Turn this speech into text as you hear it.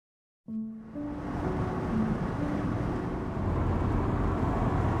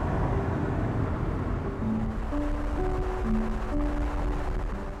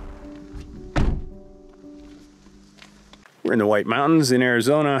We're in the White Mountains in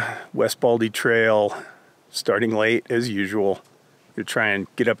Arizona, West Baldy Trail, starting late as usual. Gonna try and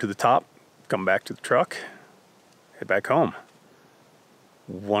get up to the top, come back to the truck, head back home.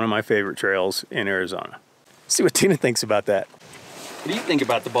 One of my favorite trails in Arizona. See what Tina thinks about that. What do you think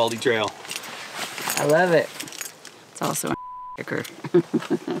about the Baldy Trail? I love it. It's also a kicker.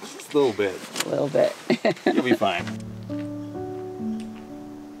 Just a little bit. A little bit. You'll be fine.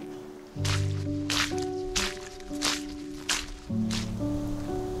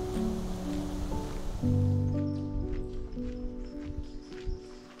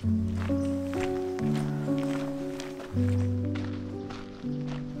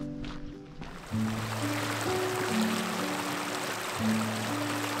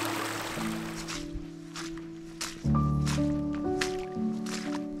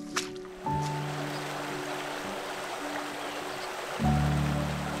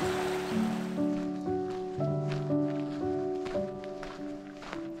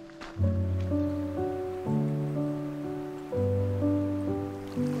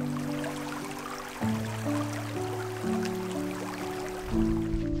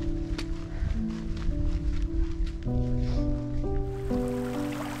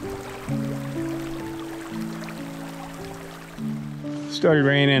 Started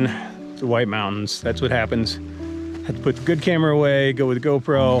raining, the White Mountains, that's what happens. Had to put the good camera away, go with the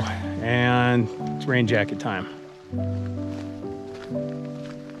GoPro, and it's rain jacket time.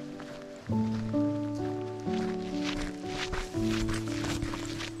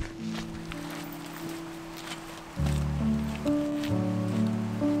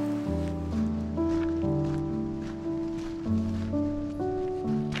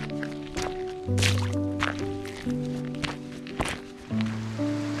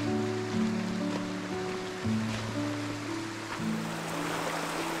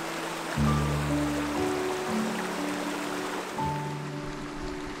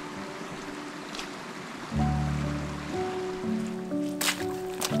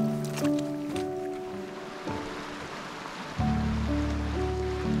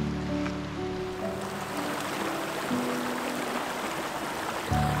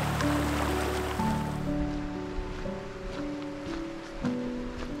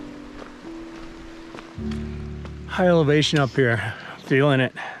 High elevation up here, feeling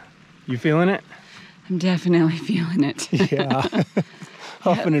it. You feeling it? I'm definitely feeling it. Yeah,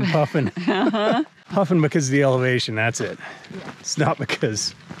 huffing and puffing. Puffing because of the elevation, that's it. Yeah. It's not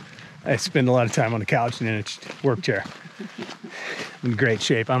because I spend a lot of time on the couch and in a work chair. I'm in great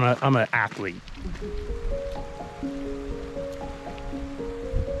shape, I'm an athlete.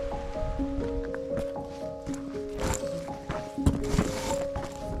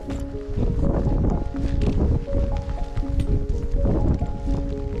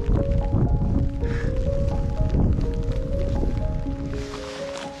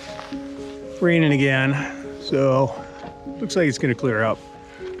 Raining again, so looks like it's gonna clear up.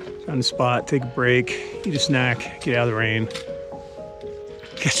 On the spot, take a break, eat a snack, get out of the rain,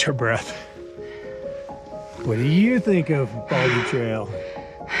 catch our breath. What do you think of Baldy Trail?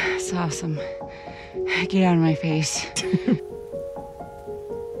 It's awesome. Get out of my face.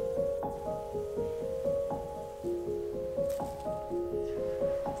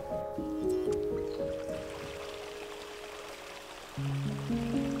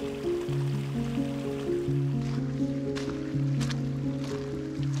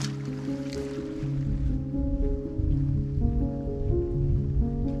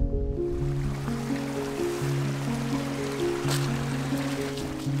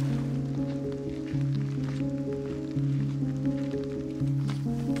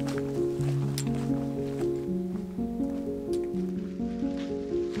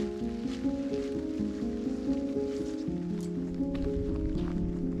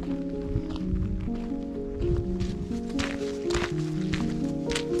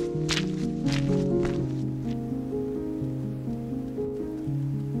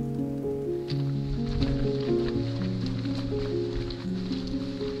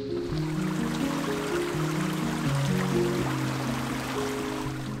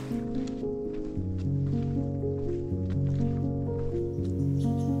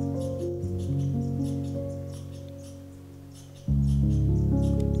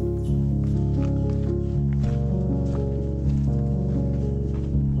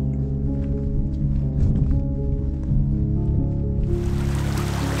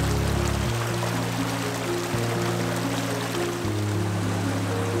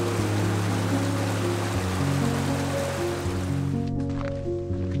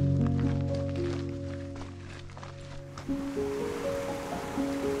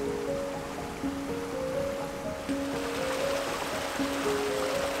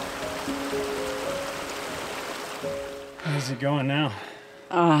 it going now?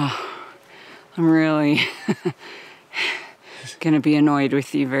 I'm really gonna be annoyed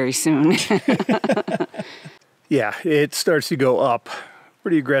with you very soon. Yeah, it starts to go up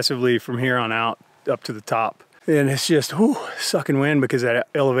pretty aggressively from here on out up to the top. And it's just, whew, sucking wind because of that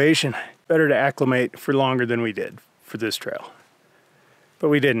elevation. Better to acclimate for longer than we did for this trail. But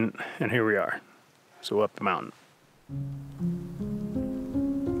we didn't, and here we are. So up the mountain.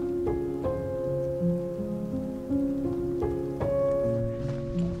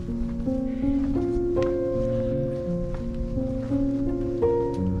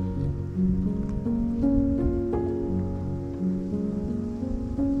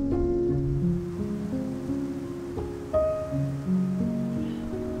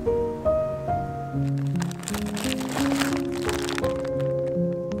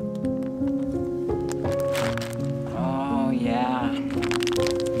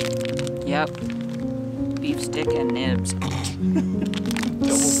 Yep. Beef stick and nibs.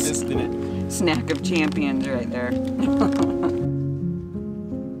 Double fist in it. Snack of champions right there.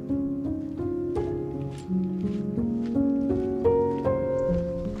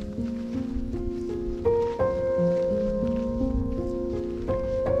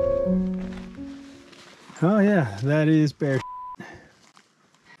 Oh yeah, that is bear.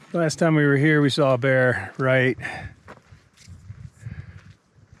 Last time we were here, we saw a bear right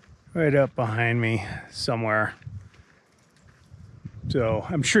up behind me somewhere. So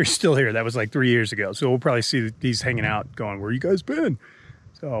I'm sure he's still here. That was like 3 years ago. So we'll probably see these hanging out going, where you guys been?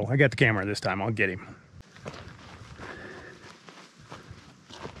 So I got the camera this time. I'll get him.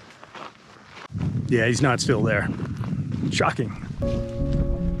 Yeah, he's not still there. Shocking.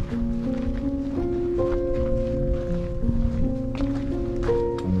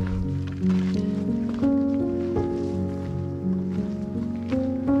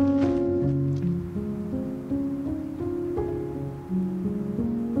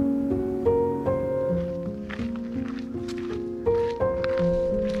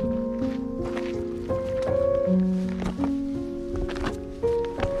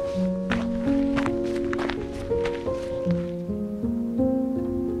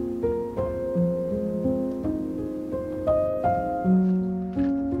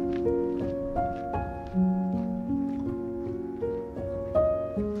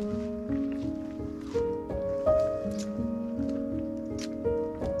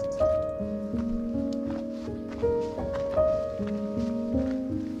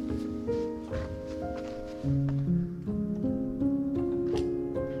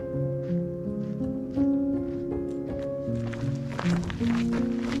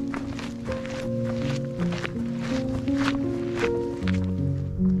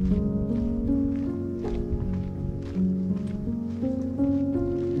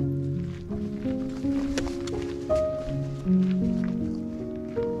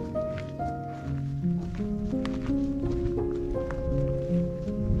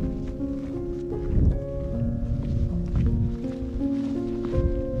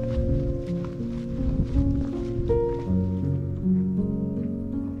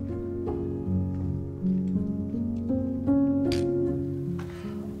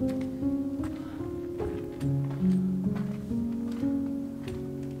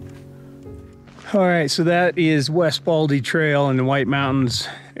 All right, so that is West Baldy Trail in the White Mountains,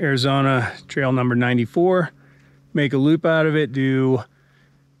 Arizona, trail number 94. Make a loop out of it, do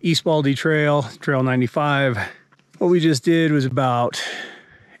East Baldy Trail, trail 95. What we just did was about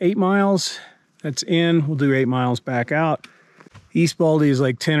 8 miles. That's in, we'll do 8 miles back out. East Baldy is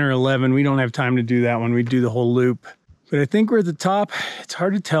like 10 or 11. We don't have time to do that one. We do the whole loop. But I think we're at the top. It's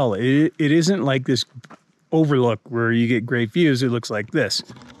hard to tell. It isn't like this overlook where you get great views. It looks like this.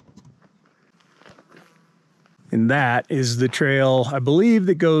 And that is the trail, I believe,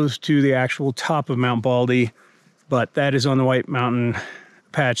 that goes to the actual top of Mount Baldy, but that is on the White Mountain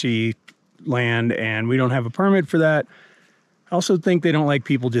Apache land, and we don't have a permit for that. I also think they don't like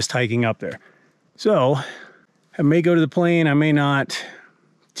people just hiking up there. So I may go to the plane, I may not.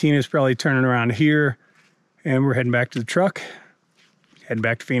 Tina's probably turning around here, and we're heading back to the truck, heading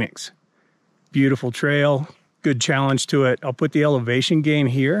back to Phoenix. Beautiful trail, good challenge to it. I'll put the elevation gain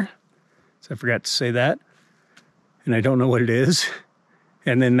here, so I forgot to say that. And I don't know what it is.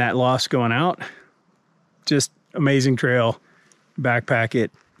 And then that loss going out. Just amazing trail. Backpack it,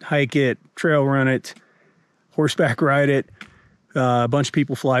 hike it, trail run it, horseback ride it. A bunch of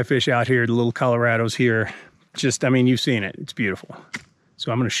people fly fish out here, the little Colorados here. Just, I mean, you've seen it. It's beautiful.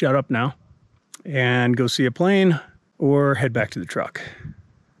 So I'm gonna shut up now and go see a plane or head back to the truck.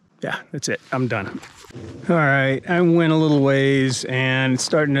 Yeah, that's it. I'm done. All right, I went a little ways and it's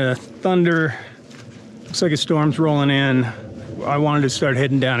starting to thunder Looks like a storm's rolling in. I wanted to start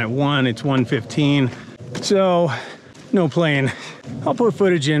heading down at 1. It's 1:15. So, no plane. I'll put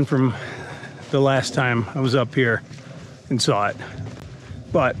footage in from the last time I was up here and saw it.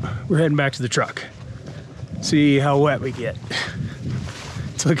 But we're heading back to the truck. See how wet we get.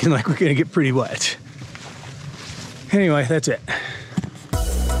 It's looking like we're gonna get pretty wet. Anyway, that's it.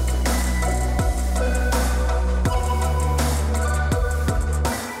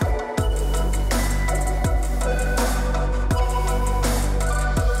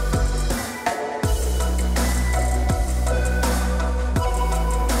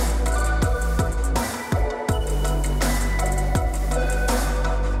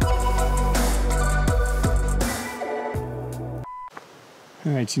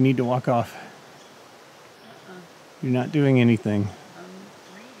 All right, you need to walk off. You're not doing anything. I'm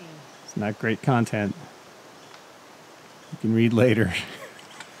reading. It's not great content. You can read later.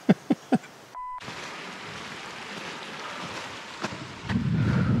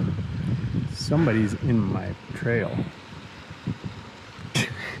 Somebody's in my trail. I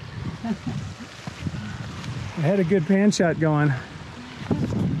had a good pan shot going.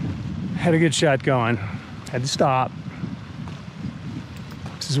 Had a good shot going. Had to stop.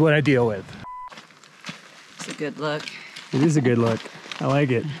 This is what I deal with. It's a good look. It is a good look. I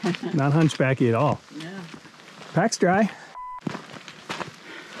like it. Not hunchbacky at all. No. Pack's dry.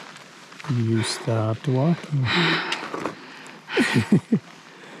 You stopped walking.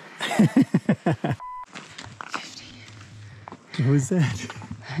 What was that?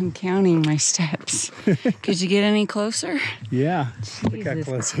 I'm counting my steps. Could you get any closer? Yeah. Jesus Look how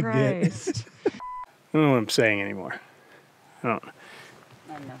close I Christ. get. I don't know what I'm saying anymore. I don't.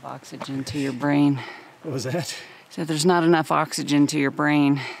 Not enough oxygen to your brain. What was that? So there's not enough oxygen to your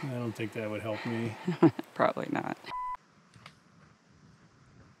brain. I don't think that would help me. Probably not.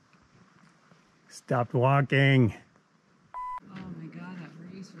 Stopped walking. Oh my God, that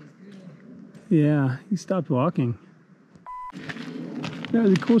breeze was good. Yeah, he stopped walking. That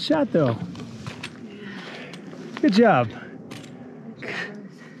was a cool shot though. Good job.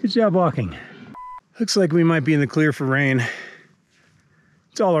 Good job walking. Looks like we might be in the clear for rain.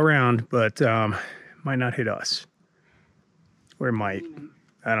 It's all around, but might not hit us. Or it might.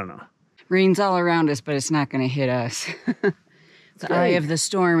 I don't know. Rain's all around us, but it's not going to hit us. The eye of the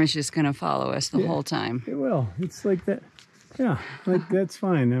storm is just going to follow us the whole time. It will. It's like that. Yeah, like that's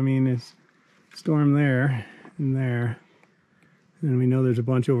fine. I mean, it's storm there and there. And we know there's a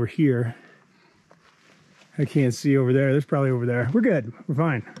bunch over here. I can't see over there. There's probably over there. We're good. We're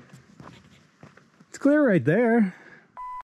fine. It's clear right there.